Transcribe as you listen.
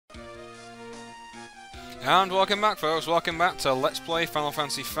And welcome back, folks, welcome back to Let's Play Final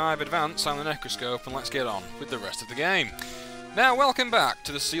Fantasy V Advance on the Necroscope, and let's get on with the rest of the game. Now, welcome back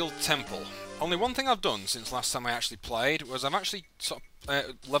to the Sealed Temple. Only one thing I've done since last time I actually played was I've actually sort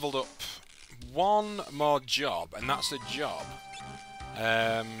of, leveled up one more job, and that's a job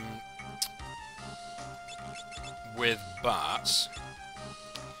with Bart.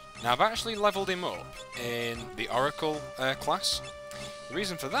 Now, I've actually leveled him up in the Oracle class. The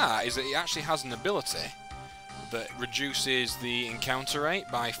reason for that is that he actually has an ability that reduces the encounter rate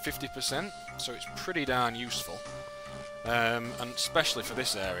by 50%, so it's pretty darn useful, and especially for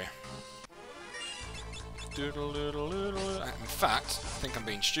this area. In fact, I think I'm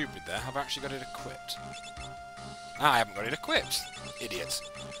being stupid there. I've actually got it equipped. I haven't got it equipped. Idiot.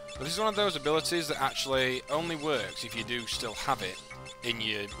 But this is one of those abilities that actually only works if you do still have it in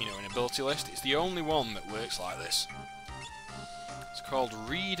your, an ability list. It's the only one that works like this. It's called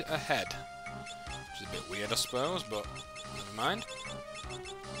Read Ahead. Which is a bit weird, I suppose, but never mind.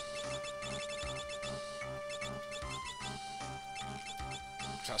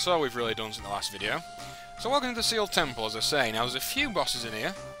 So that's all we've really done since the last video. So welcome to the Sealed Temple, as I say. Now, there's a few bosses in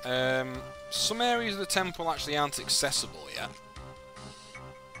here. Some areas of the temple actually aren't accessible yet.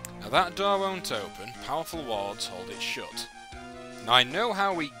 Now, that door won't open. Powerful wards hold it shut. Now, I know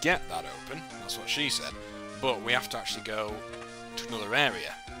how we get that open. That's what she said. But we have to actually go to another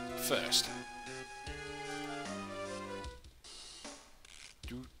area first.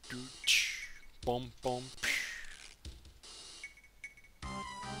 Bom bom.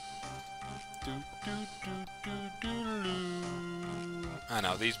 Ah,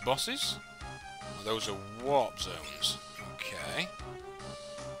 now these bosses, those are warp zones. Okay.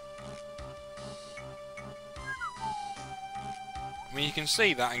 I mean, you can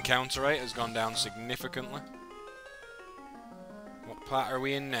see that encounter rate has gone down significantly. What part are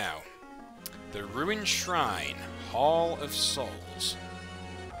we in now? The Ruined Shrine, Hall of Souls.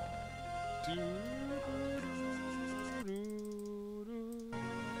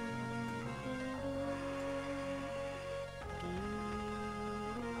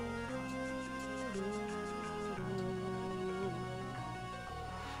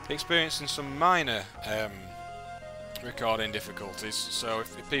 Experiencing some minor recording difficulties, so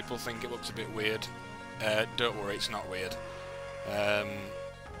if people think it looks a bit weird, don't worry, it's not weird.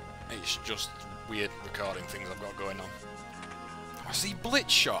 It's just weird recording things I've got going on. I see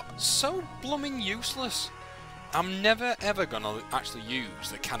Blitz Shot, so blooming useless. I'm never ever gonna actually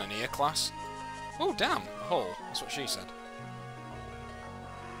use the Cannoneer class. Oh damn, a hole, that's what she said.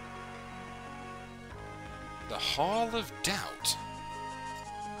 The Hall of Doubt.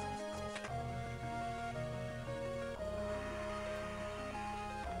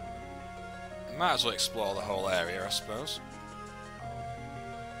 Might as well explore the whole area, I suppose.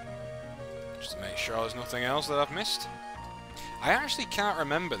 Just to make sure there's nothing else that I've missed. I actually can't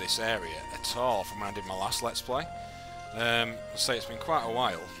remember this area at all from when I did my last Let's Play. I'll say it's been quite a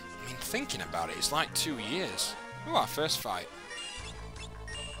while. I mean, thinking about it, it's like 2 years. Oh, our first fight.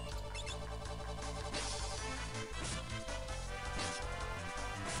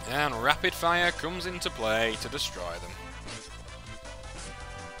 And rapid fire comes into play to destroy them.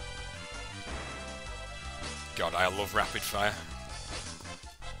 God, I love rapid fire.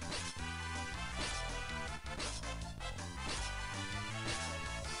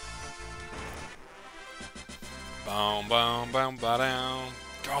 Boom, boom, boom, ba down.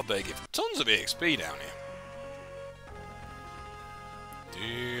 God, they give tons of EXP down here.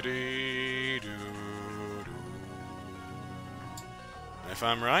 If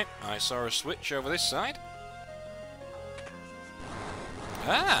I'm right, I saw a switch over this side.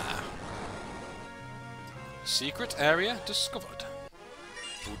 Ah! Secret area discovered.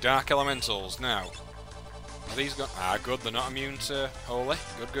 Ooh, dark elementals. Now, are these got? Ah, good. They're not immune to holy.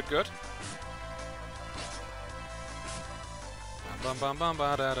 Good, good, good. Bum bum bum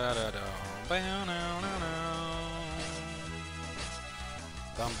ba da da da da.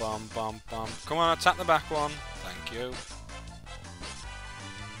 Bum bum bum bum. Come on, attack the back one. Thank you.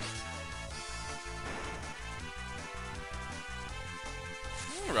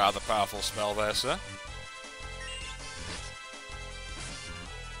 Rather powerful spell there, sir.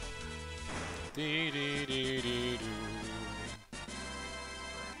 Dee dee dee dee doo.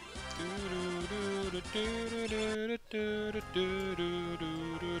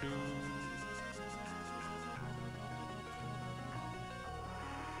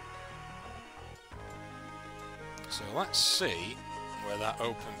 So let's see where that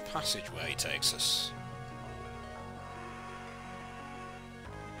open passageway takes us.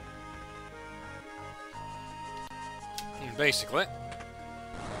 And basically,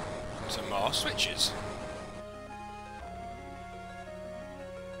 some more switches.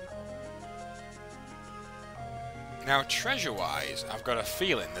 Now, treasure-wise, I've got a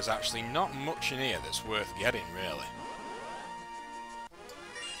feeling there's actually not much in here that's worth getting, really.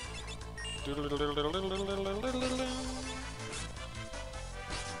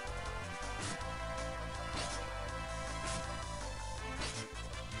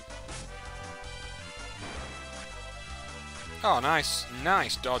 Oh,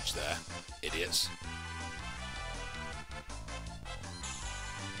 nice dodge there, idiots.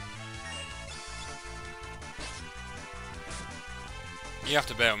 You have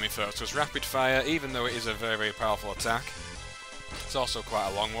to bear with me, folks, because rapid fire, even though it is a very, very powerful attack, it's also quite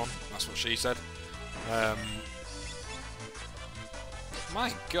a long one. That's what she said.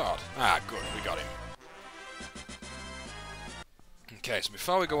 My God. Ah, good, we got him. Okay, so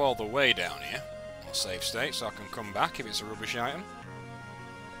before we go all the way down here, I'll save state so I can come back if it's a rubbish item.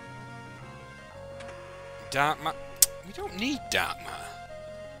 Dark matter. We don't need dark matter.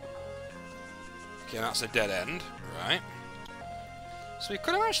 Okay, that's a dead end. Right. So we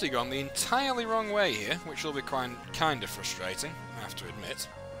could have actually gone the entirely wrong way here, which will be kind of frustrating, I have to admit.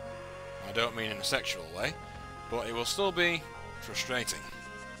 I don't mean in a sexual way, but it will still be frustrating.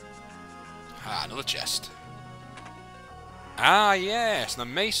 Ah, another chest. Ah, yes, the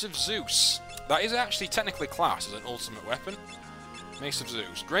Mace of Zeus. That is actually technically classed as an ultimate weapon. Mace of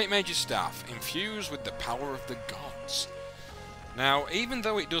Zeus. Great Mage's Staff, infused with the power of the gods. Now, even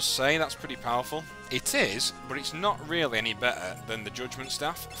though it does say that's pretty powerful, it is, but it's not really any better than the Judgment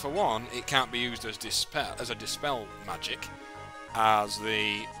Staff. For one, it can't be used as a dispel magic, as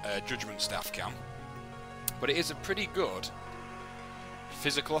the Judgment Staff can. But it is a pretty good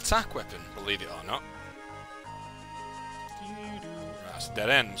physical attack weapon, believe it or not. That's a dead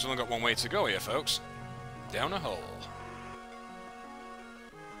end. There's only got one way to go here, folks. Down a hole.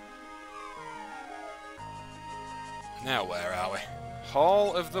 Now where are we?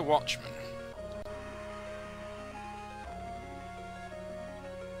 Hall of the Watchman.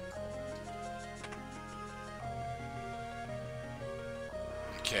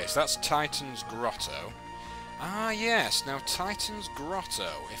 Okay, so that's Titan's Grotto. Ah yes, now Titan's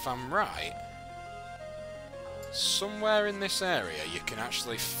Grotto, if I'm right, somewhere in this area you can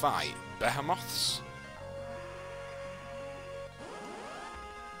actually fight behemoths.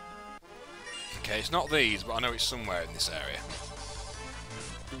 Okay, it's not these, but I know it's somewhere in this area.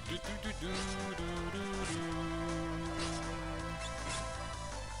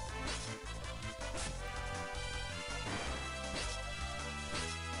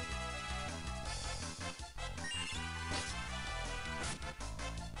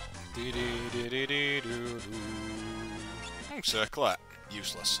 Circlet.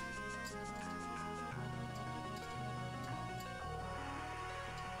 Useless.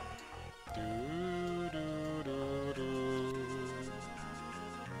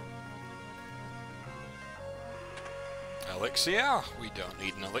 Elixir? We don't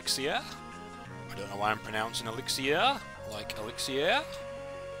need an elixir. I don't know why I'm pronouncing elixir like elixir.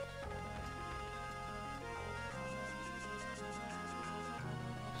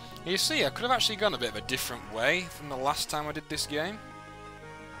 You see, I could have actually gone a bit of a different way from the last time I did this game.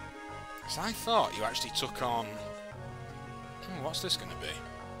 Because I thought you actually took on... what's this going to be?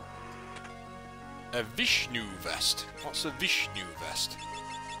 A Vishnu vest. What's a Vishnu vest?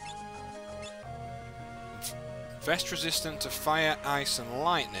 Vest resistant to fire, ice and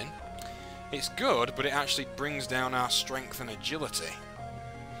lightning. It's good, but it actually brings down our strength and agility.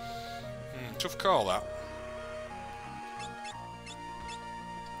 Tough call, that.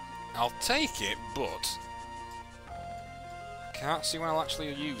 I'll take it, but can't see when I'll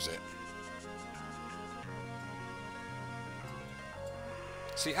actually use it.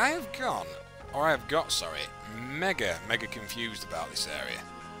 See, I have got, sorry, mega confused about this area.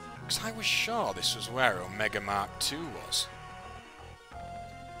 Because I was sure this was where Omega Mark II was.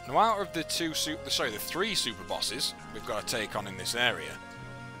 Now, out of the three super bosses we've got to take on in this area,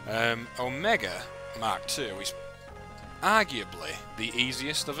 Omega Mark II is arguably the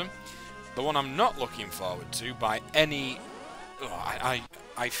easiest of them. The one I'm not looking forward to by any...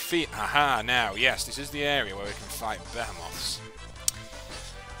 I feel... Aha, now, yes, this is the area where we can fight behemoths.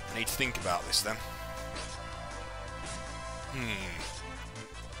 I need to think about this then.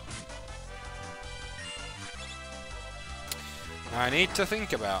 I need to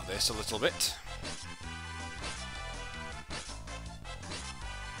think about this a little bit.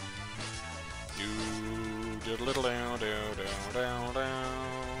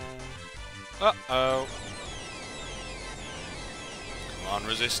 Uh-oh. Come on,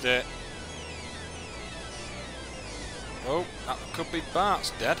 resist it. Oh, that could be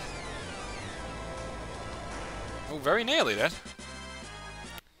Bart's dead. Oh, very nearly dead.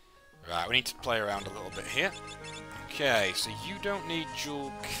 Right, we need to play around a little bit here. Okay, so you don't need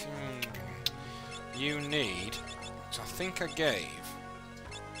dual... You need... So I think I gave...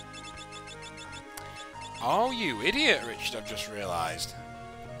 Oh, you idiot, Richard, I've just realised.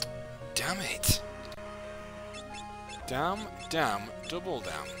 Damn it. Damn, double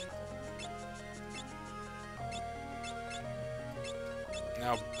damn.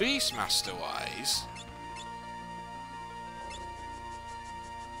 Now, Beastmaster-wise...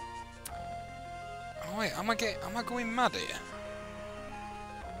 Oh wait, am I going mad here?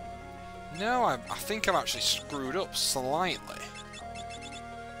 No, I think I've actually screwed up slightly.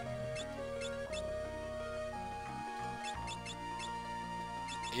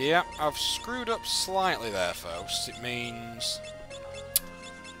 Yeah, I've screwed up slightly there, folks. It means...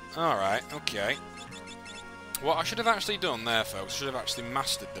 Alright, okay. What I should have actually done there, folks, I should have actually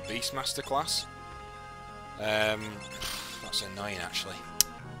mastered the Beastmaster class. That's annoying, actually.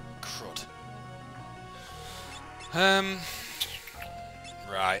 Crud.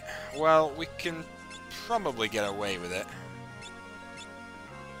 Right. Well, we can probably get away with it.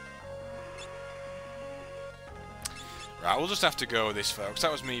 Right, we'll just have to go with this, folks.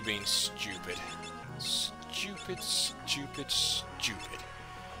 That was me being stupid. Stupid, stupid, stupid.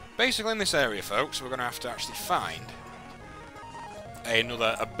 Basically, in this area, folks, we're going to have to actually find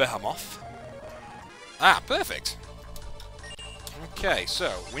a behemoth. Ah, perfect. Okay,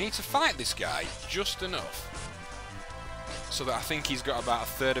 so we need to fight this guy just enough so that I think he's got about a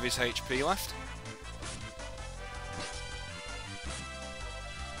third of his HP left.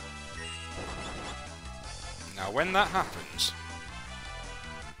 Now, when that happens,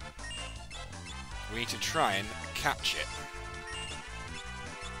 we need to try and catch it.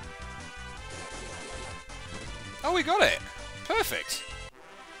 Oh, we got it! Perfect!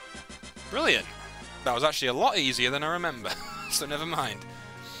 Brilliant! That was actually a lot easier than I remember, so never mind.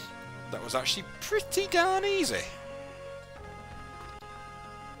 That was actually pretty darn easy.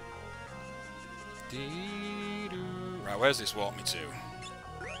 Right, where's this walk me to?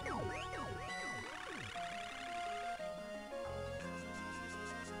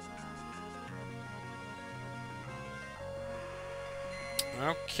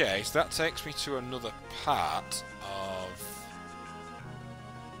 Okay, so that takes me to another part of...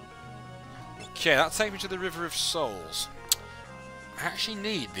 Okay, that takes me to the River of Souls. I actually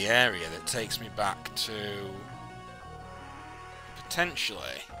need the area that takes me back to...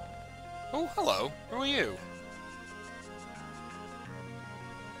 Potentially... Oh, hello. Who are you?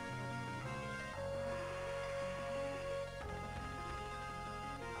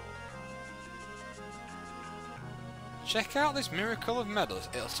 Check out this miracle of metal.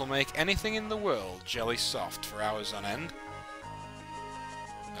 It'll make anything in the world jelly soft for hours on end.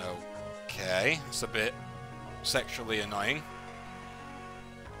 Okay, it's a bit sexually annoying.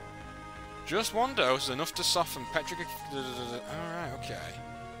 Just one dose is enough to soften petric... Alright, okay.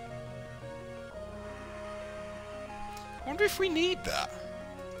 I wonder if we need that.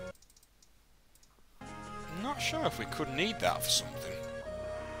 I'm not sure if we could need that for something.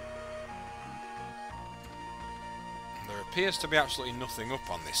 There appears to be absolutely nothing up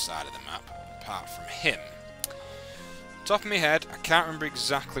on this side of the map, apart from him. Top of my head, I can't remember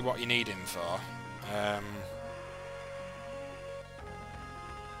exactly what you need him for.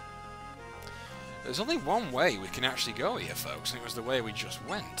 There's only one way we can actually go here, folks, and it was the way we just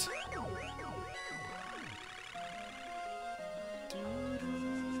went.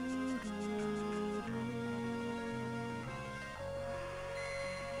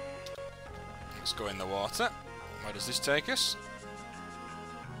 Let's go in the water. Where does this take us?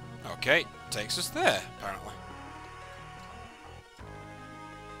 Okay, takes us there, apparently.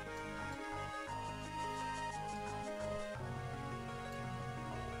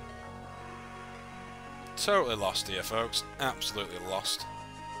 Totally lost here, folks. Absolutely lost.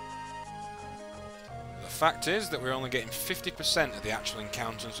 The fact is that we're only getting 50% of the actual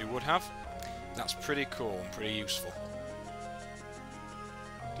encounters we would have. That's pretty cool and pretty useful.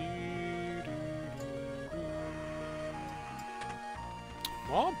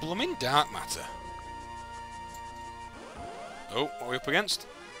 More blooming dark matter. Oh, what are we up against?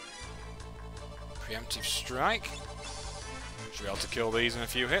 Preemptive strike. Should be able to kill these in a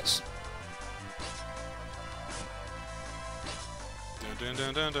few hits. Dun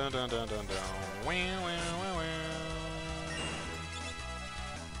dun dun dun dun dun dun dun. Wow, wow, wow, wow.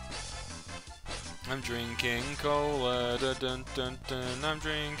 I'm drinking cola. Dun dun dun dun. I'm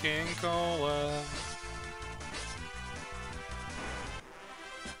drinking cola.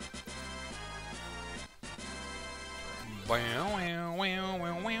 Wow, wow, wow,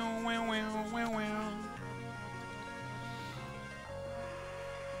 wow, wow, wow, wow, wow.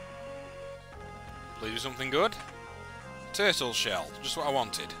 Please do something good. Turtle shell. Just what I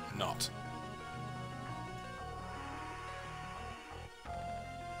wanted. Not.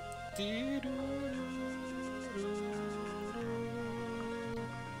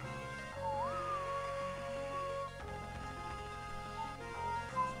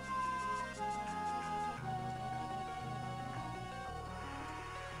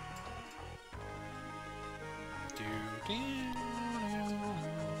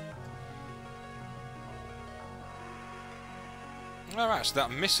 Alright, so that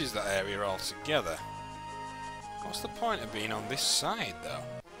misses that area altogether. What's the point of being on this side, though?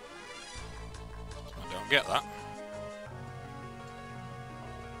 I don't get that.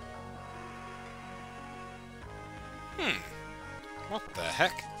 What the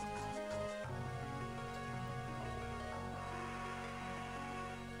heck?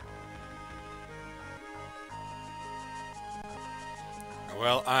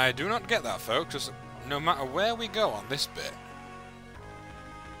 Well, I do not get that, folks, because no matter where we go on this bit,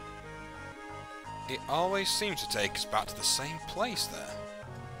 it always seems to take us back to the same place there.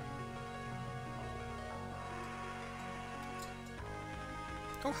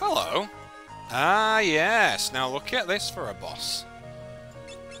 Oh, hello. Ah, yes. Now look at this for a boss.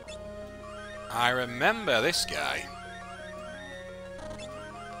 I remember this guy.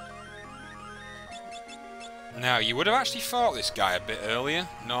 Now, you would have actually fought this guy a bit earlier,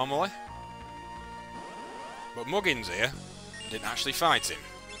 normally. But Muggins here didn't actually fight him.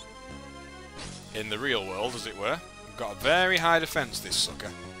 In the real world, as it were. We've got a very high defense, this sucker.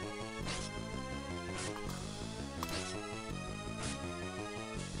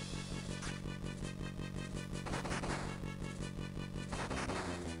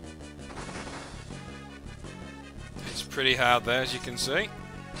 It's pretty hard there, as you can see.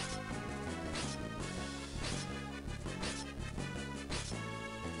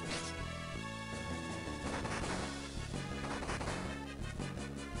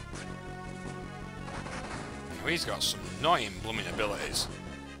 He's got some annoying blooming abilities.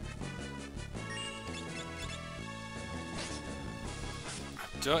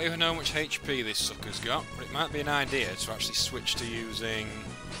 I don't even know how much HP this sucker's got, but it might be an idea to actually switch to using,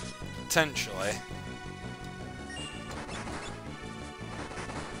 potentially,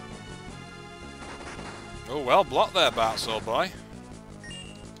 oh, well blocked there, Bart's old boy.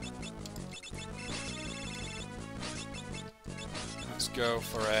 Let's go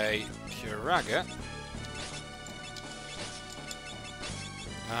for a Kuraga.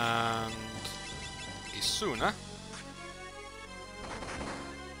 And Isuna.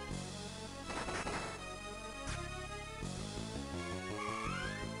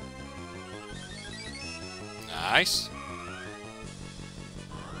 Nice.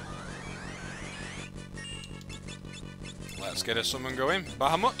 Let's get a summon going.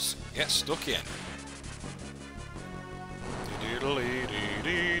 Bahamut, get stuck in.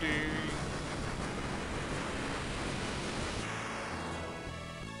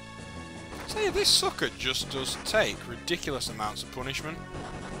 See, this sucker just does take ridiculous amounts of punishment.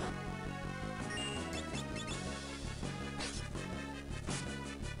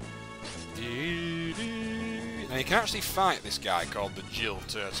 Now you can actually fight this guy called the Jill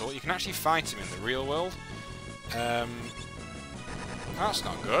Turtle. You can actually fight him in the real world. That's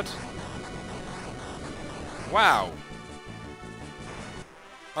not good. Wow.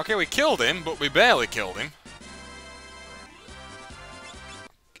 Okay, we killed him, but we barely killed him.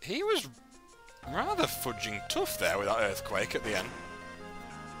 He was rather fudging tough there with that earthquake at the end.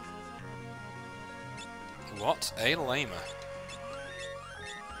 What a lamer.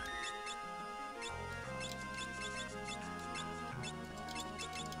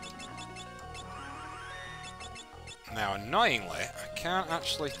 Now, annoyingly, I can't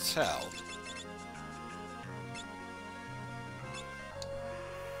actually tell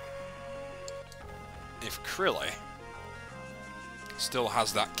if Krilly still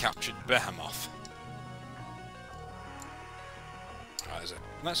has that captured behemoth. Right, is it?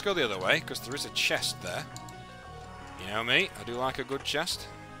 Let's go the other way, because there is a chest there. You know me, I do like a good chest.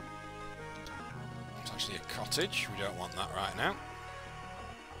 It's actually a cottage, we don't want that right now.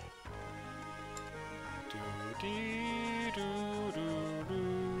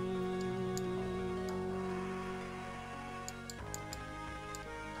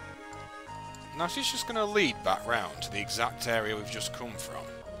 Now she's just going to lead back round to the exact area we've just come from.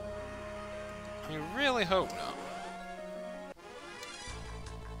 I really hope not.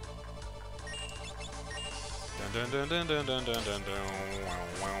 Dun dun dun dun dun dun dun dun dun. Wow,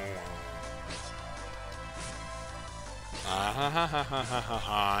 wow, wow. Ah ha ha ha ha ha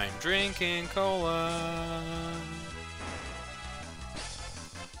ha! I'm drinking cola.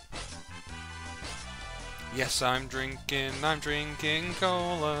 Yes, I'm drinking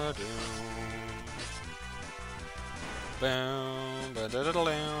cola doom. Boom, ba da da da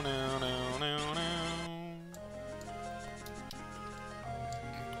down, down, down, down, down.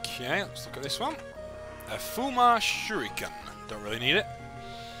 Okay, let's look at this one. A Fuma Shuriken. Don't really need it.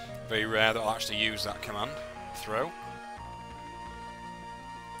 Very rare that I'll actually use that command. Throw.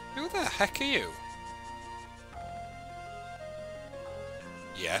 Who the heck are you?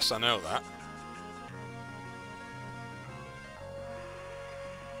 Yes, I know that.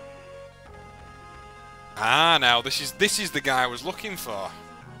 Ah, now this is the guy I was looking for.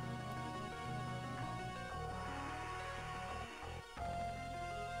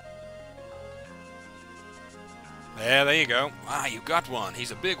 There you go. Ah, you got one.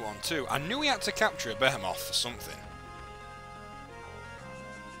 He's a big one too. I knew he had to capture a behemoth for something.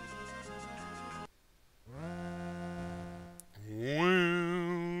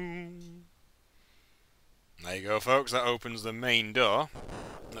 There you go, folks. That opens the main door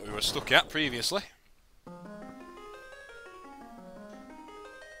that we were stuck at previously.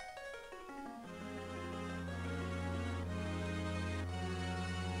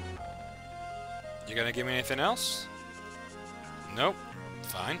 You gonna give me anything else? Nope.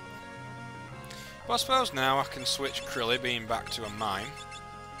 Fine. Well, I suppose now I can switch Krilly being back to a mime.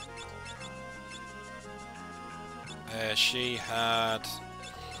 She had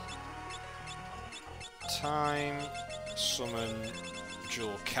time, summon,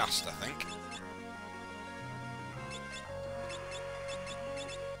 dual cast, I think.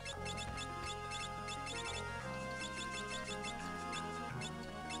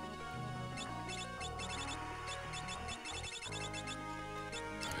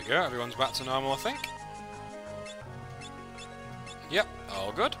 There we go, everyone's back to normal, I think. Yep,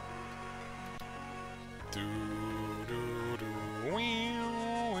 all good.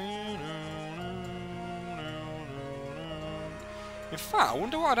 In fact, I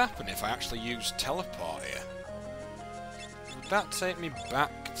wonder what would happen if I actually used teleport here. Would that take me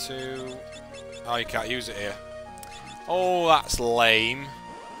back to... Oh, you can't use it here. Oh, that's lame.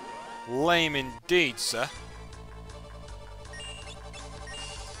 Lame indeed, sir.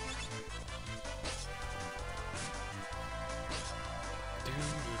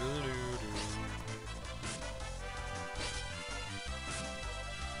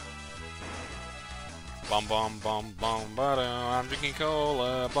 Bum bum bum bum ba I'm drinking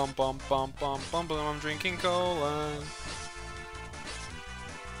cola. Bum bum bum bum bum bum I'm drinking cola.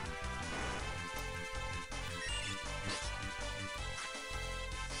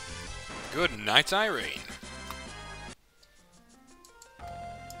 Good night, Irene.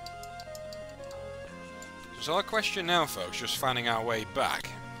 It's all a question now, folks, just finding our way back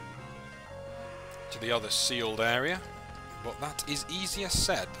to the other sealed area, but that is easier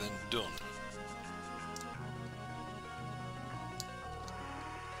said than done.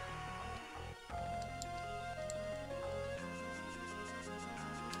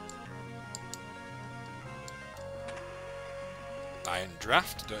 Iron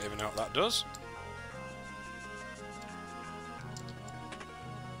Draft, don't even know what that does.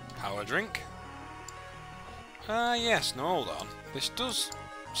 Power Drink. Yes, no, hold on. This does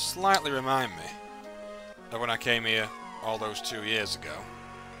slightly remind me of when I came here all those 2 years ago.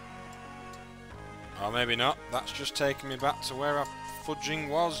 Or maybe not, that's just taking me back to where I fudging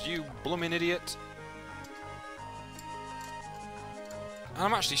was, you blooming idiot.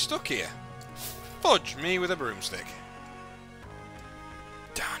 I'm actually stuck here. Fudge me with a broomstick.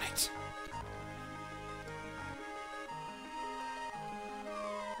 Darn it.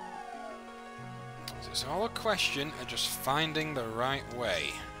 It's all a question of just finding the right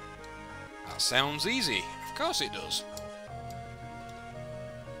way. That sounds easy. Of course it does.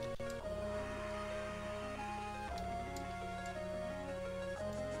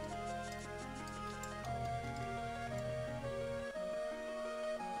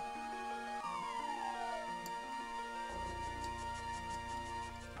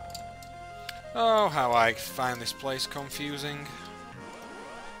 Oh, how I find this place confusing.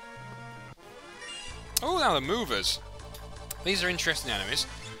 Oh, now the movers. These are interesting enemies.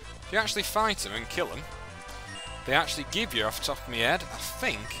 If you actually fight them and kill them, they actually give you, off the top of my head, I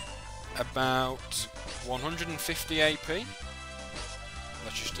think, about 150 AP.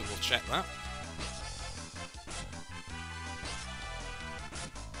 Let's just double check that.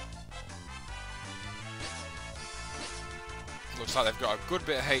 Looks like they've got a good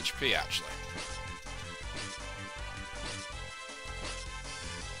bit of HP, actually.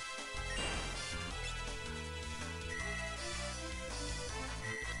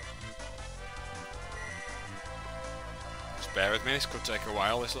 Just bear with me, this could take a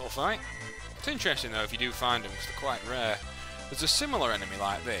while, this little fight. It's interesting though if you do find them, because they're quite rare. There's a similar enemy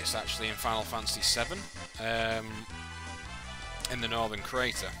like this actually in Final Fantasy VII, in the Northern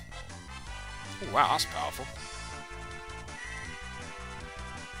Crater. Oh wow, that's powerful.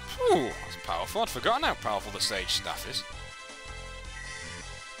 Ooh, that's powerful. I'd forgotten how powerful the Sage Staff is.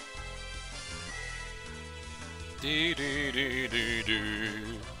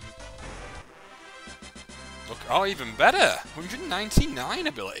 Look, oh, even better! 199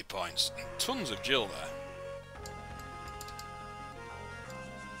 ability points. Tons of Jill there.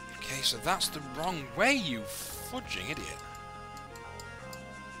 Okay, so that's the wrong way, you fudging idiot.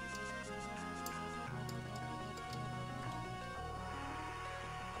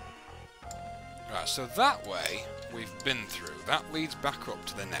 Right, so that way we've been through. That leads back up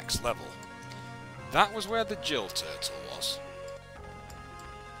to the next level. That was where the Jill Turtle was.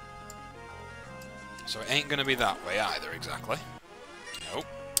 So it ain't gonna be that way either, exactly. Nope.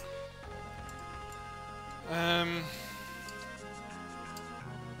 And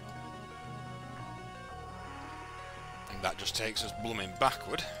that just takes us blooming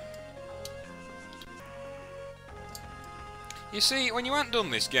backward. You see, when you haven't done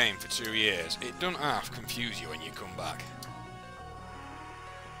this game for 2 years, it doesn't half confuse you when you come back.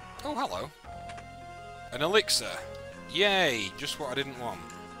 Oh, hello. An elixir. Yay, just what I didn't want.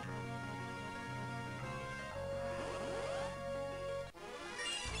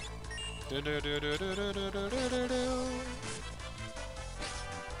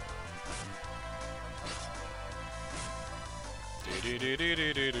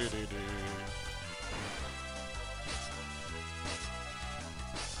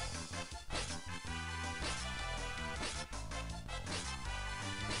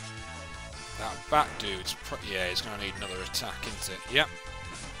 That bat dude's yeah, he's gonna need another attack, isn't it? Yep.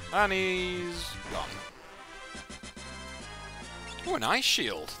 And he's gone. Oh, an ice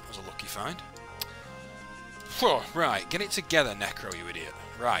shield. That was a lucky find. Whew, right, get it together, Necro, you idiot.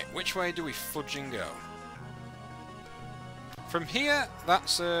 Right, which way do we fudging go? From here,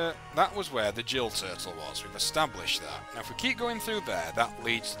 that was where the Jill Turtle was. We've established that. Now, if we keep going through there, that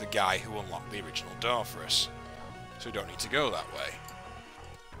leads to the guy who unlocked the original door for us. So we don't need to go that way.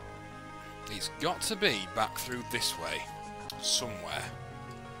 He's got to be back through this way. Somewhere.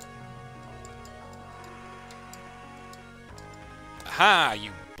 Aha,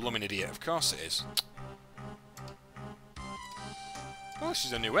 you blooming idiot. Of course it is. Oh, this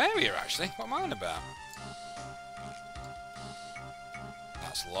is a new area, actually. What am I on about?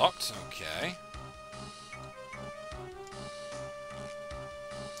 That's locked, okay.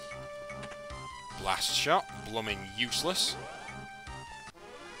 Blast shot, blooming useless.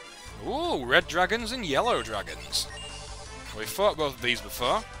 Ooh, red dragons and yellow dragons. We've fought both of these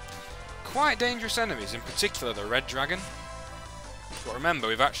before. Quite dangerous enemies, in particular the red dragon. But remember,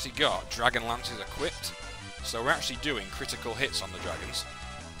 we've actually got dragon lances equipped, so we're actually doing critical hits on the dragons.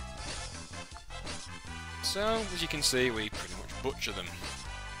 So, as you can see, we pretty much butcher them.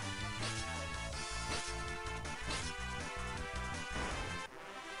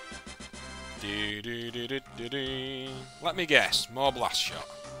 Let me guess, more blast shot.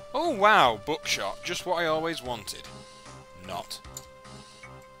 Oh wow, buckshot, just what I always wanted. Not.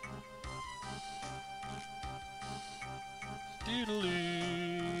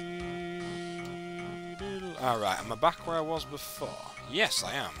 Alright, am I back where I was before? Yes,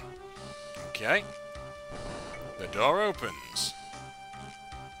 I am. Okay. The door opens.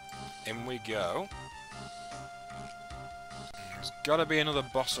 In we go. There's gotta be another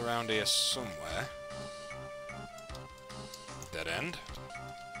boss around here somewhere. Dead end.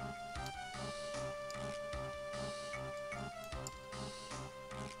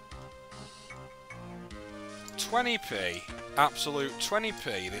 £20p, absolute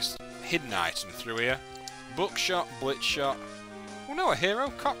 20p, this hidden item through here. Buckshot, blitz shot. Oh no, a hero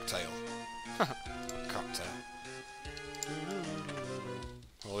cocktail. Cocktail.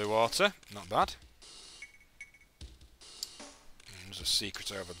 Holy water, not bad. There's a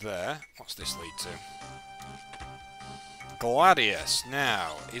secret over there. What's this lead to? Gladius.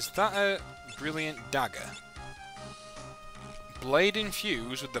 Now, is that a brilliant dagger? Blade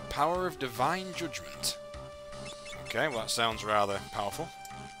infused with the power of divine judgment. Okay, well that sounds rather powerful.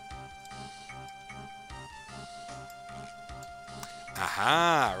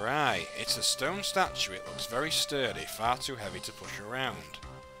 Aha, right. It's a stone statue. It looks very sturdy, far too heavy to push around.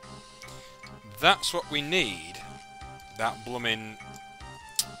 That's what we need that blooming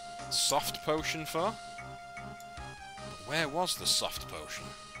soft potion for. Where was the soft potion?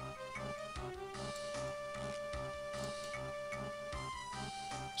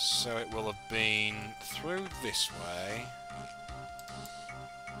 So it will have been through this way.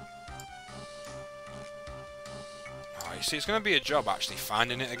 You see, it's going to be a job actually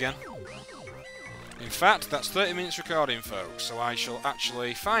finding it again. In fact, that's 30 minutes recording, folks, so I shall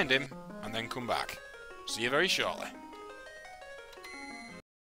actually find him and then come back. See you very shortly.